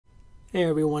Hey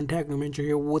everyone, Technomentary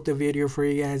here with a video for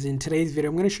you guys. In today's video,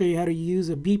 I'm going to show you how to use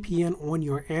a VPN on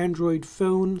your Android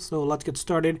phone. So let's get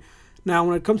started. Now,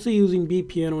 when it comes to using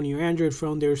VPN on your Android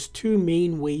phone, there's two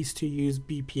main ways to use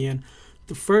VPN.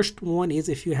 The first one is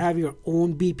if you have your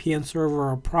own VPN server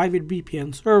or a private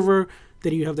VPN server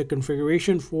that you have the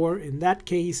configuration for. In that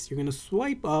case, you're going to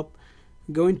swipe up,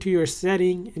 go into your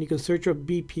setting, and you can search up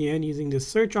VPN using the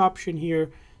search option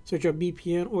here, search up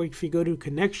VPN, or if you go to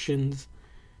connections,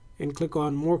 and click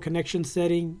on more connection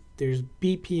setting, there's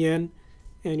VPN,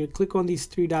 and you click on these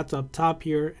three dots up top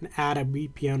here and add a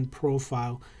VPN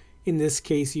profile. In this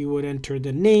case, you would enter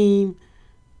the name,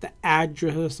 the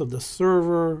address of the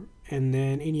server, and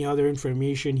then any other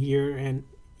information here, and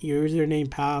your username,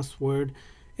 password,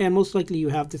 and most likely you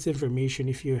have this information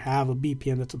if you have a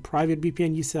VPN that's a private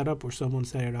VPN you set up or someone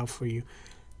set it up for you.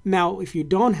 Now, if you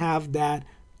don't have that,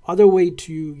 other way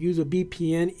to use a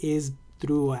VPN is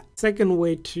through a second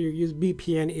way to use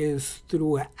VPN is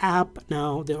through an app.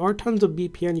 Now, there are tons of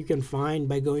VPN you can find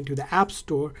by going to the App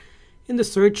Store. In the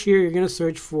search here, you're going to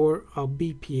search for a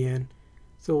VPN.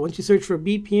 So once you search for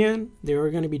VPN, there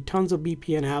are going to be tons of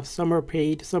VPN apps. Some are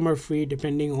paid, some are free,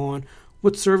 depending on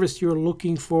what service you're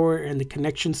looking for and the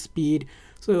connection speed.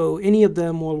 So any of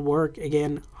them will work.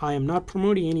 Again, I am not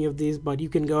promoting any of these, but you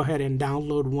can go ahead and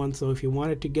download one. So if you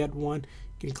wanted to get one,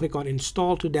 you can click on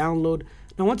install to download.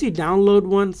 Now, once you download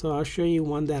one, so I'll show you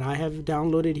one that I have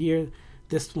downloaded here.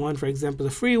 This one, for example,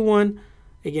 the free one.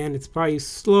 Again, it's probably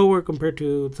slower compared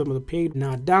to some of the paid.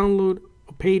 Not download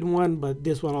a paid one, but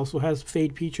this one also has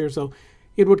paid features. So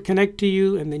it would connect to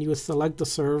you, and then you would select the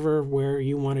server where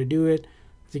you want to do it.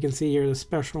 As you can see here, the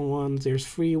special ones, there's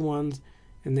free ones,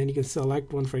 and then you can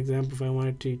select one, for example, if I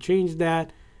wanted to change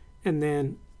that, and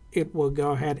then it will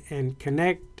go ahead and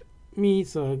connect me.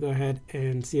 So I'll go ahead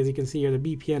and see, as you can see here,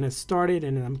 the VPN has started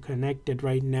and I'm connected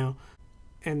right now.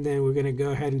 And then we're going to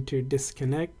go ahead and to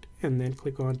disconnect and then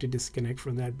click on to disconnect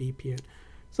from that VPN.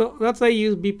 So that's how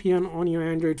you use VPN on your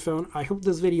Android phone. I hope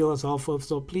this video was helpful.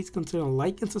 So please consider a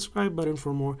like and subscribe button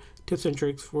for more tips and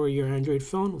tricks for your Android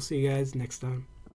phone. We'll see you guys next time.